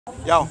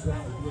Yo,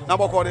 na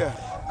boko there.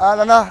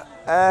 Nana,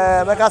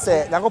 make us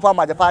say, Nangopa,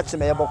 my departure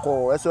may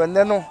boko, so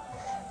no,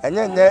 and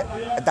then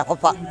the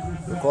papa,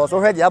 because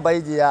already I buy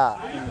the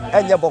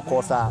and your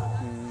boko, sir.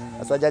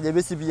 So I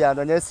just be on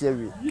the next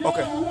series.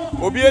 Okay.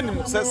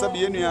 Obianim says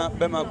Abiania,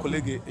 Bema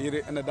Kolege,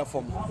 and the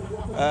form.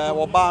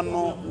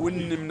 Wabano,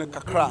 winning the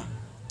kakra.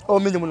 Oh,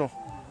 minimum.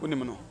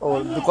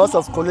 Oh, because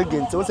of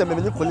colleague, so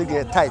many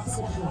colleague tight.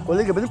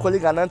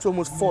 Colleague, and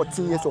almost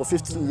 14 years or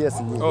 15 years.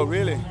 Oh,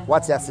 really?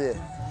 What you say?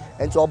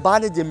 And to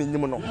Obani de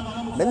minimum.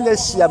 Many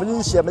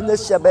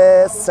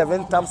share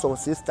 7 times or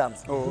 6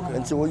 times. Oh, okay.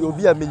 And so you'll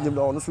be a minimum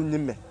on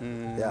the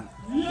yeah.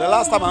 The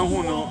last time I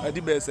know, I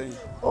did say,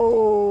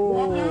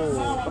 oh,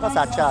 because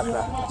I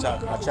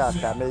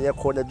chakra, may you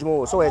call the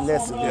Joe, so a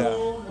lesson.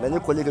 Many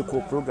colleague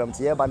programs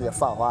here by the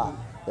far.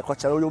 The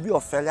coach will be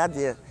of failure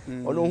there,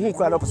 or no who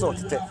cried up so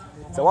to take.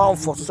 So one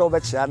for so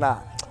much,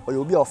 or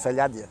you'll be of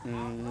failure there.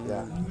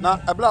 Yeah.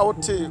 Now, a blow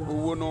tea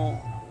who know.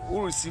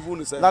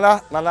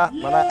 Nana,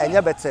 and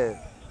you better.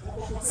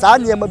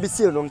 Sanya may be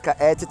seen on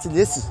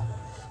Caetinesi.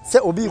 Say,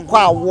 Obi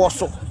qua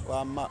Warsaw.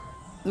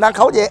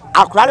 Nanka,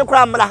 a cradle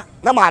cramla,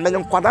 Namaman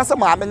and Quadasa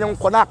Maman and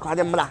Quana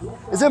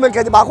Cradamla. Is a man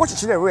getting my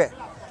watch in a way.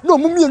 No,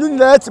 Mummy,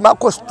 let him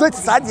go straight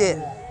side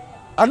here.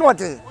 I know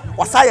what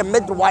was I a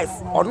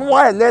midwife or no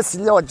one less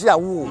in your dear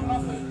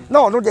womb.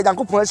 No, they don't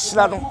go for a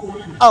shadow.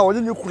 I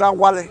only knew Kuran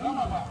Wally.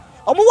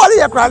 I'm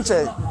a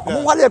crancher.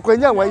 I'm a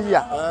quenya way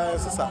here.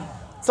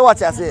 So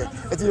what I say,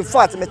 it's in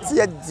fact, me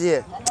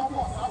dear.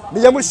 Me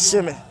yamu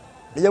shame.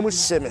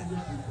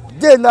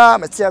 Dear now,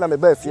 me tia na me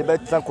be fie be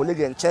tran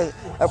colleague and chain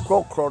a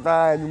crow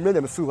na you made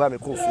them feel how me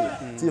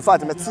coffee. In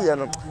fact, me tia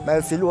no,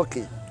 me feel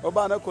okay.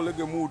 Oba na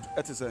colleague mood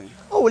at the same.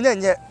 Oh,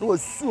 nenye, no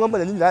su am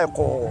na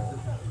call.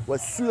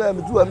 Was su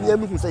am do am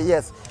yamu say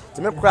yes.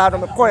 To me crowd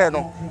on me coin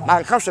no.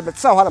 Man can she be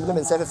tran one of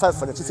them 75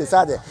 for the say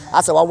sade.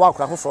 As a walk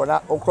for na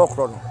o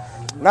crow no.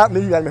 Na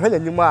me you and me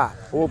anima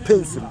o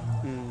pains.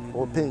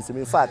 Or pains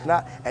in fact,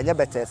 now and you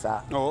better,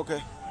 sir. Oh, okay.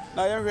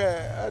 Now,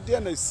 you're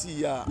dear,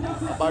 see a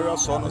barrier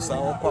son or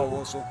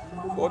also,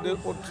 or the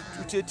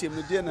him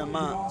the dinner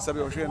man,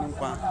 Sabian and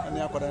Quan, and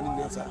the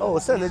Aquadani. Oh,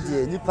 send a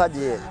dear, Nipa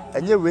dear,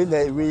 and you win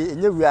a way,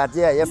 and you are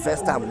there your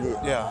first time.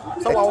 Yeah.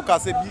 So, I'll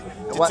cast a bit.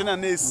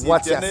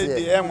 What's your name?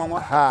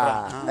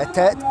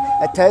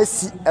 A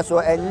test as well,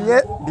 and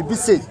yet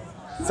BBC.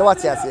 So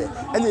what you say?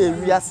 Any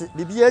we are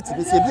be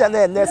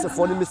a nurse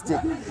for the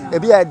mistake,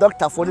 be a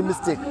doctor for the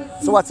mistake.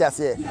 So what you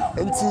say?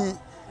 And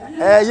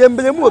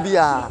yemblemu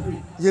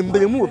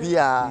be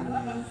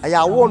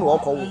I won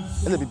walk and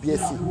the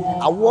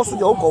BBSC. I was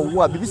the uncle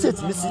who are BBC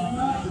to miss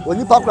it. When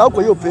you pack out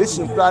your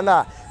operation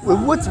plan, we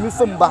would me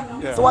from back.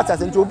 So what I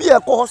said to be a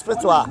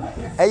co-hospital,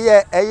 a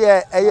year,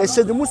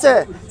 said the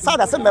Musa,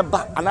 Sada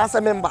member, and as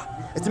a member.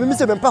 It's a Miss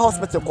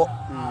Hospital.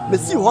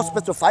 Miss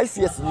Hospital 5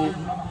 years.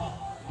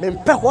 Me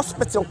pe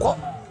hospital ko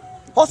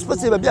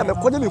hospital be me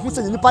ko dem hu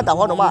se nipa da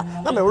ho no ma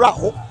na me wra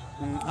ho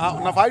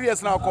na 5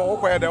 years na ko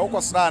ko de ko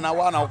sra na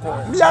wa na ko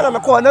mi ya na me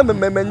ko na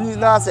mani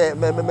na se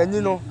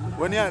mani no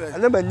woni ade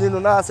na mani no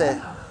na se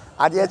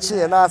ade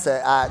chi na se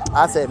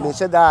a se me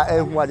sheda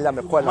ehu ade na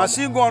me ko na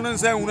machine gun no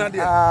nsan hu na de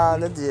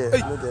na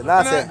de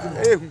na se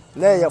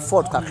na ye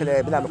fort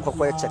kakere bi na me ko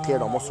check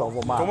no mo so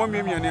wo ma ko mo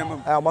mi ne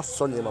ma mo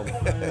so ne ma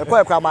e ko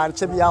e kwa ma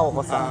nche bi a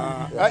ho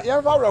sa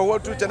ya fa wra ho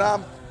tu chena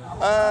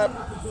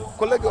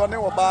colleague on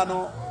our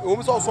bano,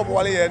 whom so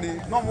wally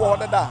any, no more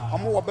da,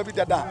 or baby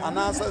dada, and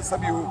answer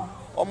Sabu,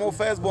 almost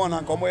firstborn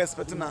and come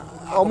expecting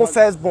almost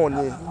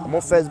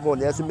firstborn,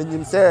 yes, you mean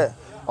him say,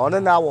 on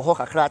an hour hook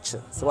a crutch,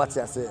 so what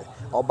you say,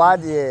 or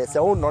bad, say,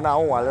 oh, no,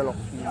 now,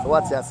 so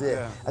what you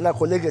say, and a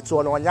colleague to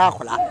on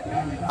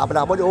Yakola,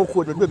 about body all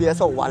could be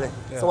so wally,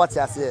 so what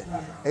you say,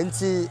 and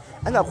see,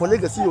 and a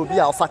colleague see you be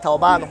our fatal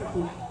ban.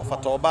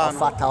 Fatal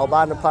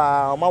ban,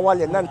 my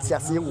wally and Nancy,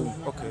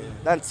 okay.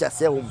 Nancy,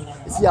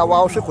 see our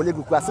Welsh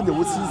colleague class in the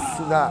woods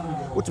sooner,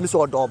 which Miss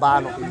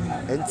Ordobano,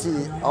 and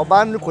see our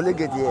band colleague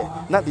dear,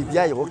 not be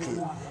okay.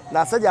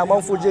 Now, said your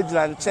mouth for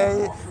Jadran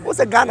chain was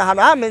a gun, and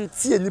I meant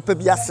see a nipper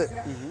be assett.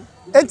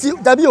 And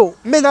W,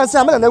 men and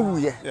salmon and a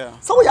wee.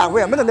 So we are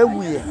where men and a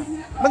wee.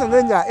 Men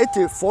and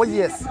 84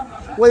 years.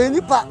 Well,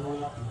 nipper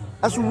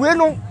as we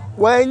know,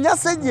 when you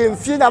said you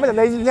feel I'm and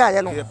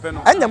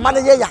the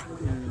money.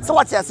 So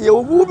what you say,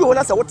 who be on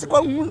us, what's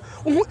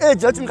who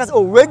age because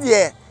already,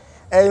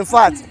 in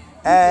fact,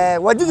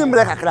 what didn't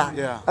break a crack.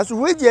 As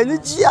we did any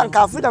G and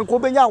Cafe and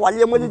Cobania while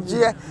you're money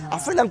G, I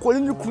feel I'm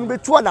calling you couldn't be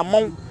 2 and a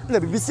month, and the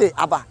BBC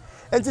Abba.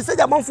 And she said,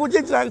 I'm on for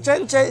Jadran and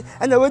Chanche,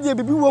 and already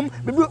baby woman,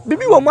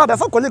 mother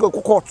for colleague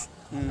court.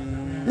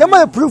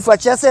 Never proof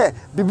what you say,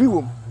 baby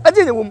woman. I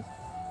didn't.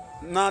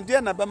 Now,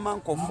 dear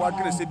Nabaman for 4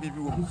 days, baby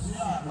woman.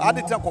 I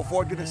did talk for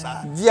 4 days.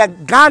 Dear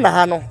Ghana,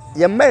 Hano,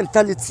 your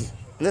mentality,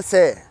 let's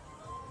say.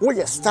 Oh,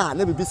 your star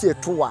never be say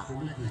 2 hours.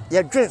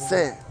 Your dress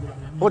say,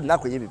 what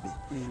not could you be?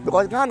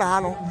 Because Ghana,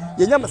 Hano,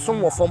 you never some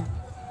more from.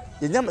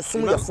 You never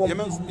some more from.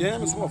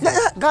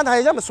 Ghana,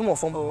 you never some more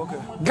from.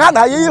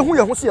 Ghana, you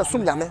who see a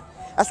sum yame.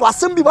 As was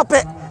some people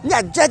pay,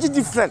 near judge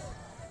different.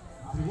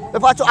 The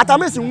part of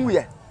Atamis in we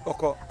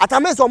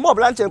atame so mo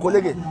branch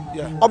Kolege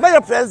o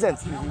be president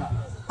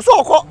so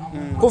oko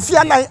Kofi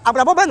Anan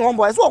abrabo be no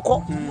boy so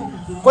oko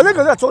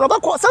Kolege na to no be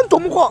ko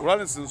santom ko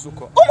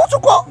o mo to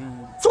ko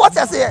so what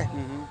you say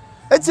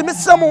enti me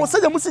samo se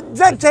dem si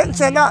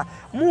chen na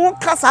mu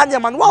kasa de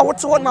man wa wo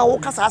te na wo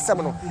kasa asem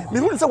no me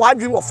hu se wa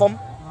dwen wo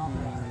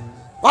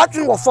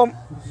fom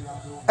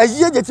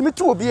ayi je ti me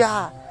tu obi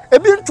a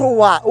ebi nto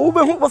wa wo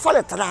be hu bo fa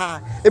le tra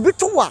ebi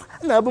to wa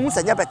na be hu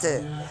sanya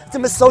bete ti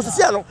me so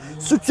si no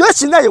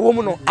situation na ye wo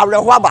mu no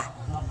awreho aba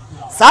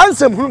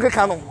sansem hu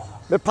keka no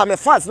me pa me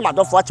fans na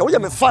madofo acha wo ye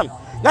me fan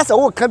na se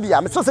wo ka bia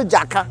me so se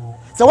jaka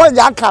se wo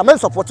jaka me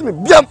support me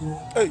biam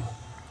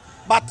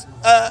but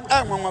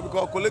nwanwa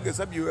because Kolege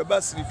sabi we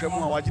ba siri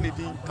kamu a wagine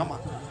din kama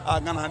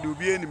Ghana de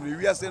obi enim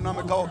we say na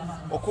me ka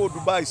oko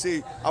Dubai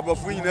say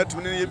abrofu nyina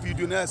tu ne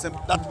video na say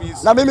that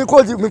means na me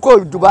call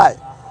Dubai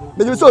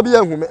me so obi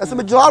ehun me so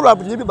me join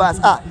Arab ni bi ba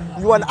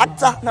you an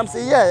actor na me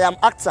say yeah I'm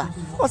actor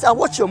I say I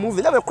watch your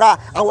movie na me cry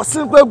I was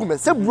sing go me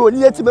say bro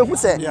ni eti me hu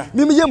say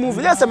me ye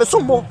movie na say me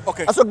sombo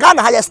so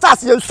Ghana high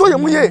stars ye so ye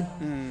mu ye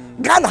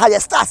Ghana high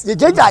stars ye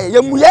jeja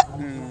ye mu ye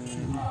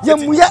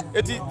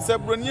eti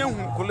sebroni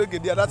ehun Kolege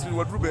dia that we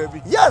wadru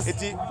baby yes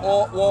eti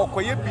o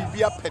koye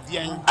bibia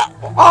pedian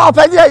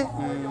pedian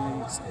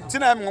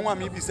tina em nwa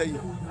me bi say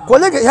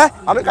Kolege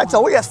America cha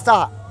wo ye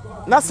star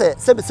na say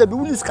sebi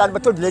wuni scan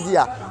beto de lady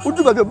a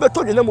udu ba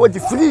beto de na mo di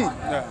free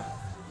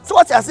so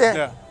what you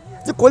say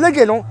the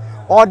Kolege no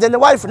or the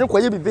wife no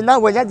koye bibi na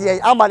wanya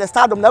de ama the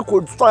stardom na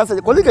ko store say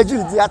Kolege ji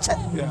di ache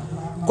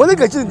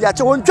Kolege ji di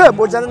ache won twa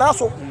mo jana na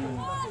so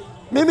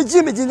me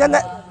ji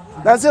nyana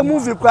na say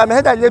movie kwa me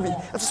head anya bi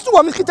so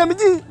wa me kita me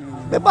di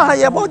me ba ha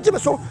ye bo je me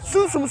so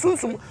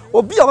sunsum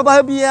obi a ba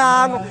ha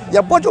bia no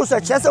ye bo jo so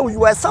chese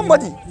you are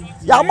somebody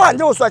ya man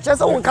je so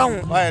chese won kan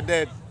ho I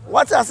dead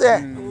what I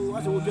say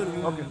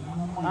okay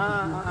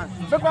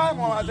be kwa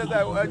mo atete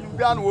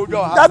anyubia no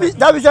ojo ha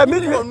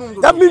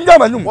that me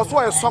manum was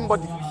so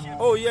somebody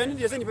oh yeah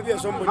need say nipa be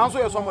somebody now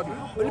so you somebody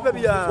onipa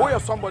bia oh you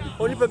somebody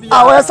onipa bia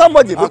we are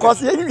somebody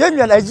because you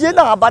na je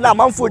na aba na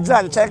manfo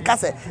jira nchen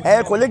kase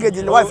Kolege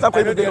di wife na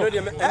ko bi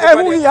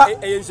no hu ya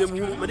ensem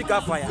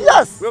medical fire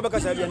yes we be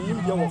kasa bia nim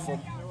bia wo fom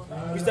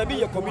Mr.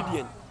 B a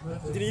comedian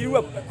did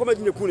you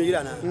comedy na ku na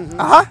yira na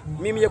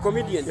me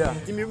comedian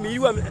did me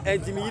yiwa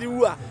enti me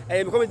yiwa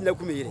comedy na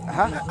ku me yire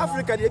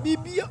Africa de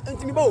bibia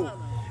enti me bawo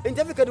enti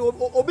Africa de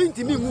obi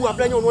enti me mu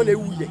abranya no na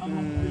ewuye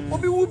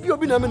obi wu bi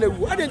obi na me na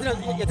wu ade enti na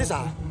yete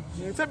sa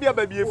say bia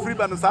ba bi free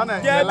ba no sa na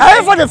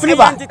for the free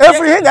ba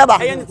every hin eba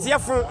enti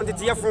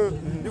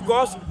tiafon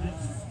because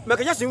me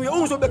ka just we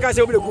on so be ka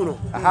say obi na ku no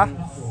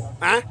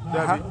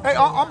hey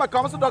on my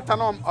come so doctor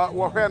no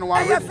wo hwe no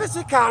one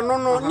physical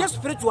no nya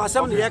spiritual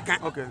asem na ye kan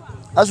okay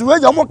as we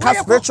just more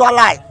spiritual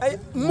life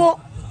mo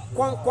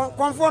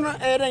Komfo no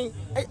eren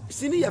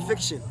sini ya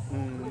fiction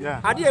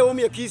ade e wo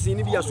me kiss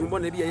ni bi asumbo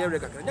na bi ye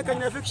rekakra de kan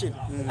na fiction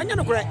anya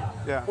no kore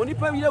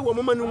onipa wi wo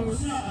mama no mu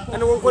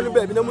ene won ko no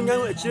ba bi na munya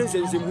akire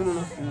nsensem hunu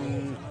no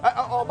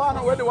oba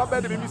na we de wa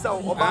bed bi bisa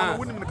oba na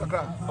wunim ne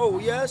kakra oh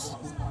yes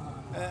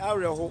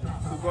awreho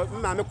because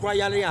ma me kura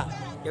yare ya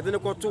ye de ne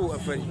ko to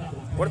afari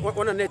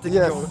wona na take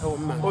care o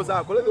ma o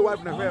za Kolege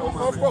wife na hwe o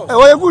ma of course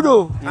o ye good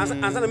o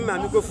ansa na ma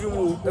me ko free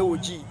mu e wo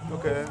ji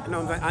okay na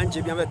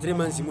anje bi am 3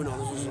 months mu na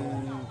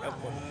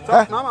so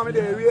na ma me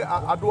de ewie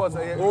ado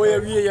say oh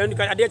ewie ye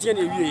nika ade tie na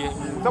ewie ye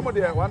some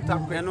de one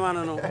time eno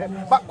no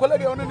but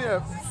Kolege ono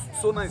ne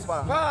so nice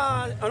pa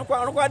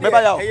anko ade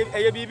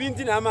e bibi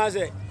nti na ma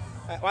say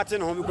wate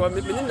no ho because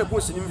me na ko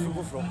sinim fi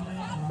gofro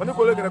oni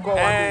Kolege ne ko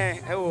one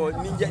o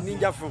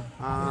ninja from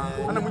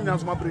ana munya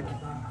so ma break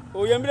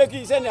o ye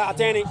break say na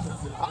ateni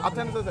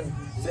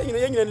say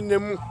nyina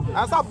nemu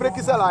ansa break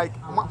say like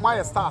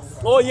my stars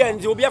oh yeah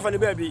ndi obi afa ne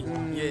ba bi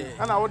yeah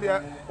ana wo de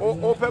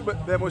o pe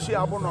be mo shi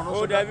abo no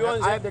so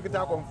I de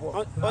kita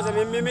Komfo o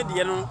say me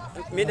de no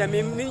me da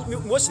me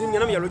mo sinim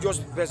nyana me religious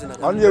person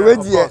on the way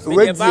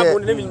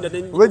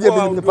there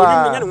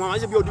pa nyana wa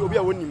say bi obi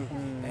a woni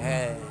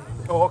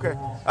oh okay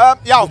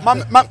yaw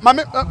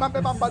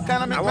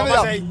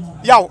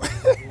yaw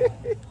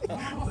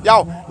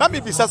yaw na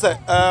bibi say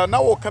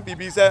na wo ka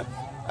bibi say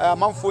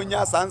manfo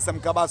nya sansem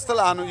ka ba still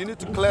ano you need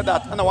to clear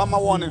that and one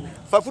warning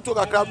fa futo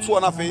kakra to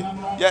na fe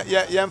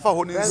ye mfa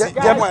ho nsi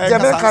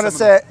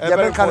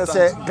je kan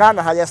say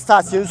Ghana ha ye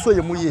start ye so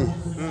ye mu ye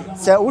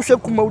say wo hwe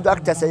kuma wo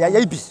actor say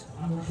ya bi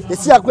ye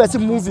si akwa si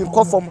movie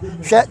ko form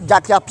hwe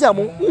Agyapong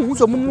mo hu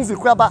so movie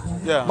kura ba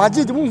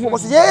magid mu hu mo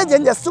so ye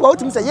je so wo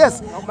tim say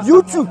yes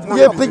YouTube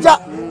ye peja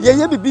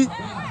ye bibi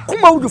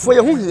kuma wo fo ye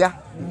hu hia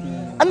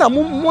ana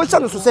mo sha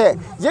no so say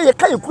ye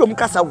ka ye kura mu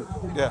kasa wo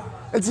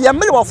nti ya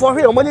mmele wo fo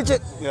hwe o mani che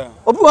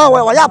obi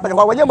wa ya apere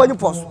wa nya mani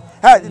post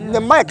ne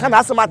mai kana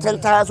asema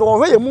tenta so wo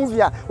hwe ye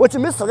movie a wo ti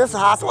mi so this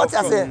ha so what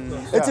you say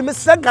nti mi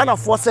say Ghana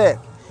for say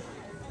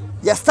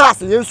Ye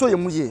stars ye so ye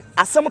mu ye.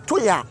 Asem to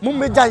ya mu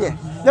meja ye.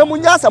 Na mu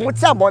nya asem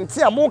ti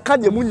abonte a mu ka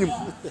de mu nim.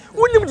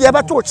 Unim de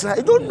ebe to ochira.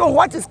 You don't know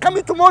what is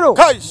coming tomorrow.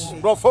 Guys,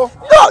 brofo.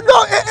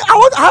 No,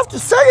 I have to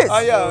say it.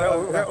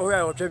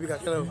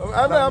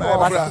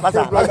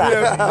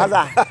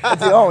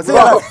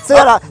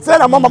 Say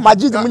mama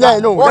majid mu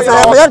nya no.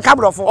 Say me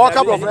kabrofo. O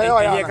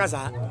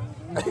kabrofo.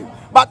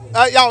 But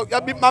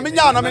mama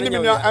nya na me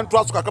nim and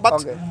trust ka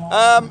but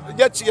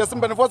yet yes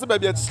benefo se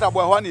baby ati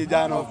boy ho na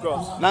eja no of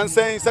course nan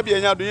say se be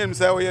nya do yim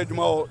say we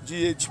adwuma o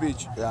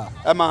GHPH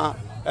ema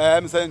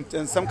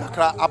nsem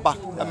kakra aba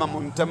ema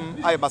montem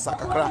ayebasa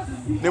kakra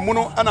ne mu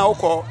no ana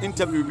wokọ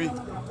interview bi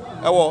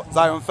ewo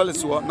Zion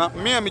Felix wo na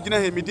me gina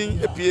he medin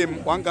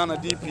APM one Ghana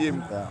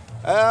DPM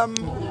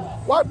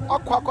what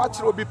akwa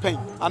chiro obi pen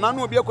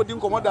ananu obi akodi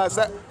nkomo da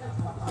say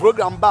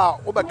program ba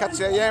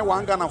obekatire yen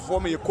one Ghana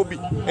for me Kobi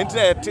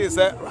entina ete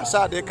se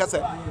Rashad e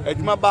kase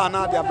adwuma ba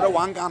na de abre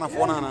one Ghana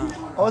for na na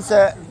o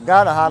se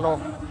Ghana ha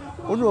no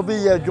onu obi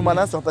ye adwuma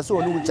na so pese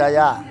onu gya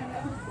ya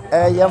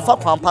yemfa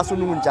pampa so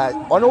nu gya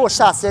onu wo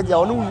sha ase dia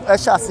onu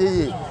sha ase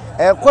yi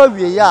kwa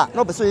wie ya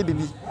no pese ye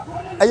bibi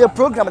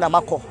program na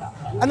makọ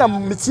ana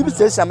mitibi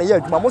station me ye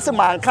adwuma mo se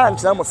man kan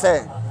kire mo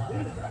se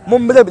mo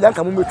mbele bi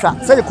nka mo metwa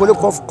se ye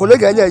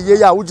kolege anya ye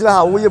ya wo gina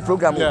ha wo ye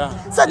program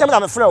se nyam na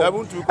me frɛ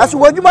wo aso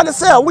wo adwuma ne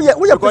se wo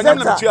ye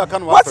presenter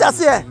what you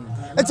say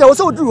enti wo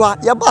se oduru ha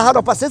ye ba ha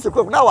do pass se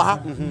na wa ha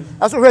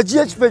aso hwe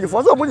GHP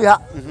fo so mo ni ha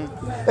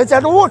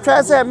enti no wo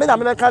try se me na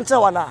me kan kire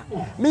wa na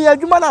me ye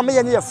adwuma na me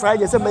ye ne ye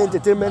Friday se me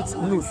entertainment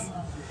news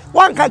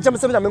one kan kire me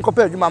se me na me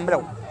nkɔpa adwuma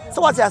mbrɛ so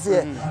what you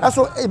say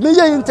aso me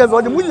ye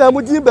interview de mu nyina mu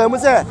di ba mu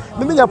se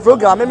me nya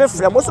program me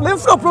frɛ mo so me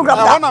frɛ program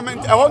da na me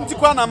nti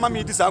kwa na ma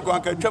me di sa ko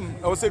anka twam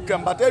o se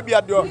twam but e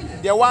bia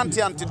de want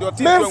ante de o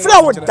ti me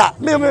frɛ wo da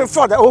me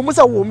frɛ da o mu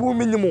se wo mu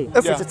minimum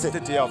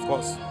efitete of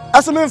course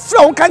aso me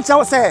frɛ wo kan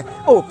kire say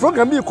oh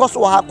program bi ko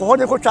so ha ko ho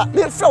de ko twa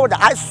me frɛ wo da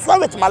I swear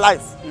with my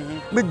life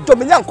me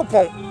dominion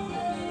kopon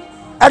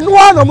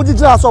eno na mu di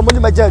gina so mo ni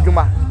magya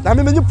adwuma na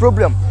me ni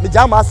problem me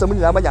gya ma asam ni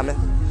na ma nyame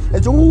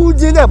enti wo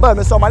di na ba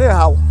me so ma ne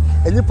hawo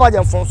enipa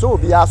dem fon so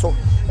obi aso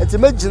enti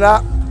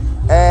magina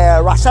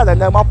Rashad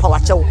na ma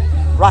pawachew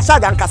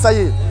Rashad ankasa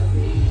yi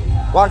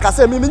wan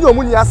kasa mi ni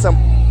omu ni asem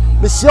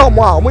me hia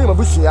omo a omo yi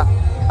mabusua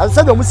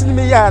ansa de omu sini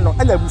me ya no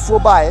na abufuo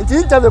ba enti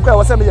interview kwa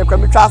wo se me ye kwa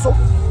me twa so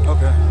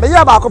okay me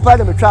ya ba akopaa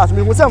de me twa so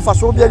me hu se mfa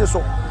so obi ani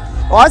so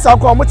o ansa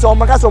ko omo te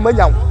omo kasa omo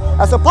nyam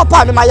aso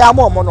papa me ma ya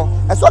ma omo no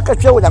aso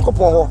katwe wo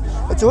yakopon ho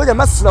enti wo de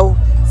masraw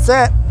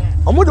se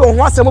omo de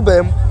ho asem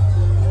ba mu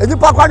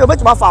enipa kwa de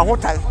obetima fa ho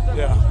tan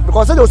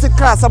because they will see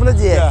class something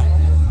there.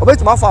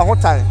 Obetima fa ho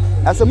tan.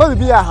 Aso ma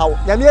bibi ya hawo.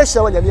 Nyame ehye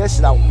wo nyame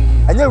ehyira wo.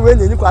 Anya we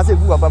ni kwa se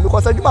gu aba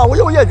because adwuma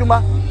wo ye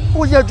adwuma.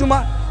 Wo ye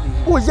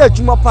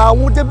adwuma pa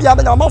wo de bia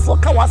me na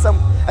mafo ka wasam.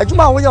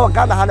 Adwuma wo ye wo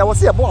Ghana ha na wo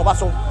se ye bo oba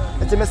so.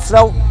 Enti me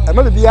sraw.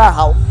 Ma bibi ya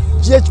hawo.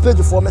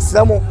 GHP for me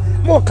sra mo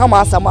ka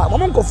ma asama.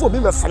 Mo nkofo bi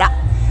me fra.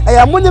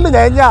 Eya munyimi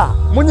na anya.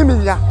 Munyimi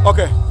nya.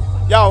 Okay.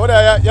 Ya wo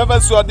ya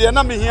verso de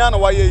na me hia na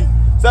wa ye.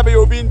 Sabe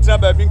you be ntina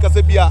ba bi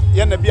nkase bia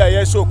ye na bia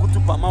ye show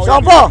kutupa ma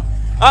Sean Paul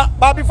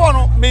but before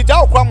no me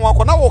ja okwa mo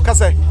akọ na wo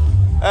kase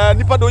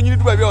nipa do nyini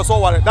du ba bi o so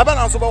ware da ba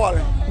na so ba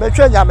ware me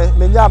twa nyame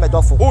me nya me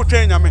dofo o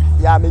twa nyame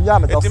ya me nya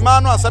me dofo eti ma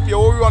no asabia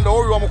wo wi onda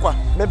wo wi o mkwa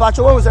me ba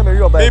cho wo se me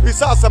wi oba baby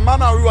sa asama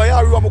na wi o ya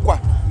wi o mkwa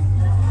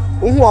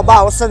ohu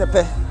oba wo se ne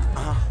pe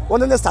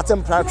won ne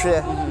startem pra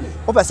twe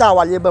o be sa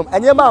wale bam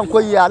enye ma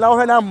nko yi a na wo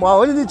hwe na mo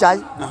oni ni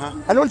jai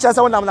eno nche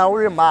se wonam na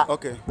wo ma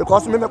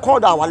because me call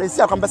da wale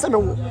si akon be se me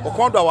wo o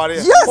kon da wale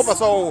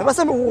o be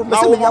se me wo me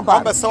se me nya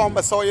ba be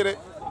se yire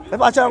me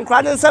ba cha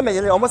nkra ne se me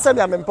yire o mo se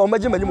me amempa o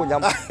magi mani mo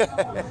nyam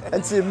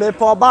enti me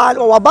pa ba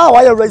o ba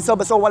wa ye raise o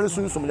be se wale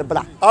sunsum ne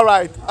bla all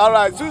right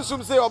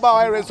sunsum say o ba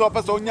wa raise o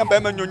be se onyam ba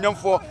ma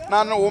nyonyamfo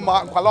na no wo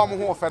ma kwala o mo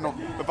ho ofe no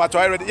me pa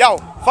cha ready yaw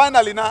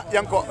finally na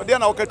yanko de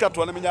na wo ka twa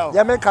to na me nya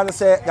ya me kan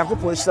se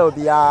yakopon hira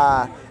obi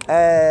ya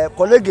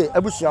kolege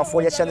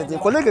abusuafo ye chene de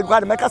kolege gwa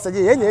de meka se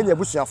ye enya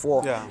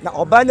abusuafo na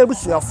oba na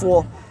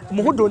abusuafo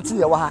mo ho donti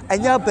ye wa ha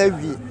enya ba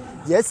wie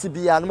yes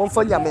bia no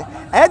mfa nyame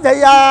da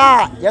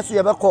ya yeso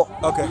ye beko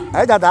okay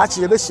da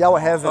achi ye be hia wo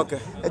heaven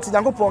enti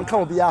yakopon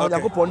kan obi ya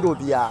yakopon do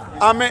obi ya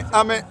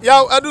amen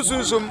ya adu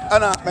sunsum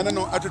ana mene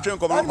no atwetwe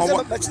nkomo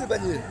mo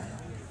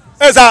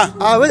eza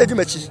we dey di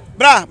machi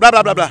bra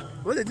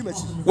we dey di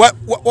machi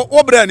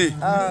wo bra ni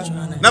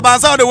na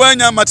bansa de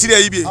wanya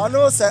material yi bi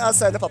no say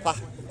answer the papa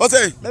o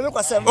say me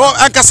kwa sem oh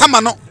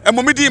ankasama no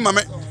emomidi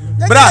mame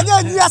bra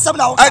ni asem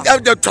na wo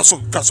twaso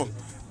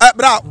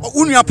bra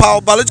unua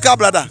pa biological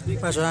brother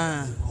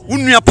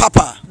unua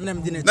papa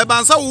na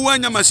bansa wo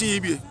wanya machine yi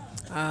bi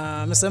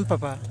me sem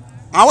papa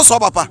wo so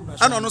papa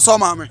ana no so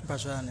mame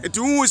eti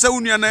wu se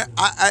unua na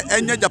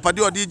enya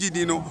japade odi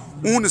gidi no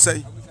wu ne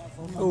sai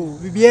oh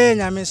bibie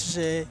nyame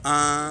hye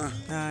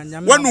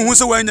nyame wanu hu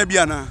se wanya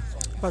bia na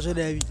pacho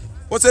davi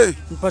o say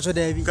pacho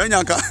davi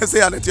kanyanka say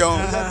ya neti on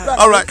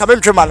all right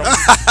kabentwe malo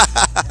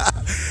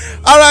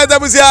all right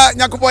that was ya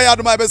nyakopo ya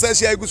do my best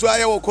share gusu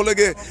aye wo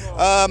kolege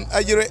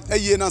ayire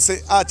aye na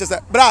say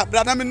chese bra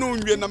na me no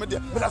nwie na me de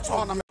bra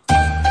so na me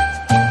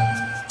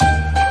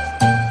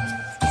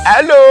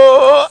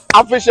Hello,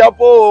 official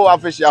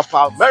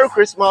pal. Merry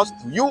Christmas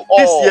to you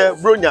all. This year,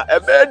 Bronya,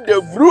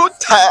 the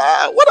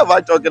brutal. What am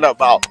I talking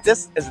about?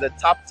 This is the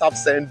Tap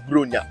Send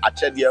Bronya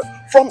Achedia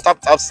from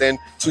Tap Send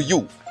to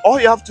you. All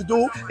you have to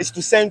do is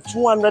to send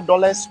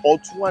 $200 or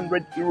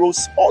 200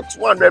 euros or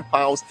 200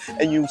 pounds,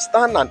 and you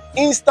stand an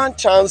instant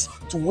chance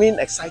to win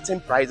exciting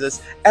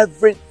prizes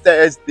every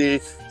Thursday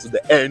to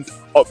the end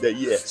of the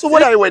year. So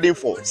what are you waiting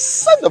for?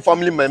 Send the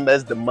family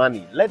members the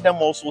money. Let them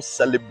also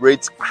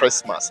celebrate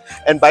Christmas.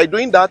 And by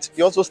doing that,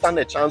 you also stand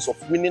a chance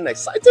of winning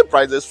exciting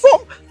prizes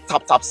from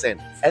Tap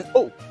Send. And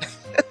oh,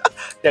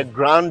 the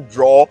grand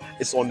draw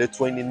is on the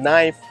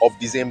 29th of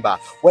December,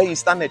 where you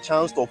stand a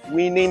chance of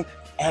winning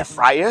air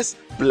fryers,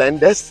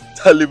 blenders,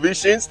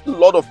 televisions, a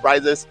lot of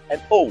prizes, and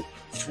oh,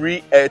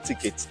 free air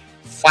tickets,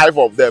 5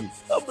 of them.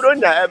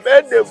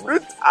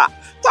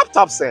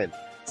 Tap Send.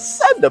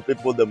 Send the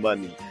people the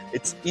money.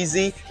 It's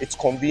easy, it's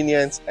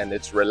convenient, and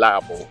it's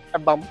reliable.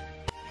 Bam.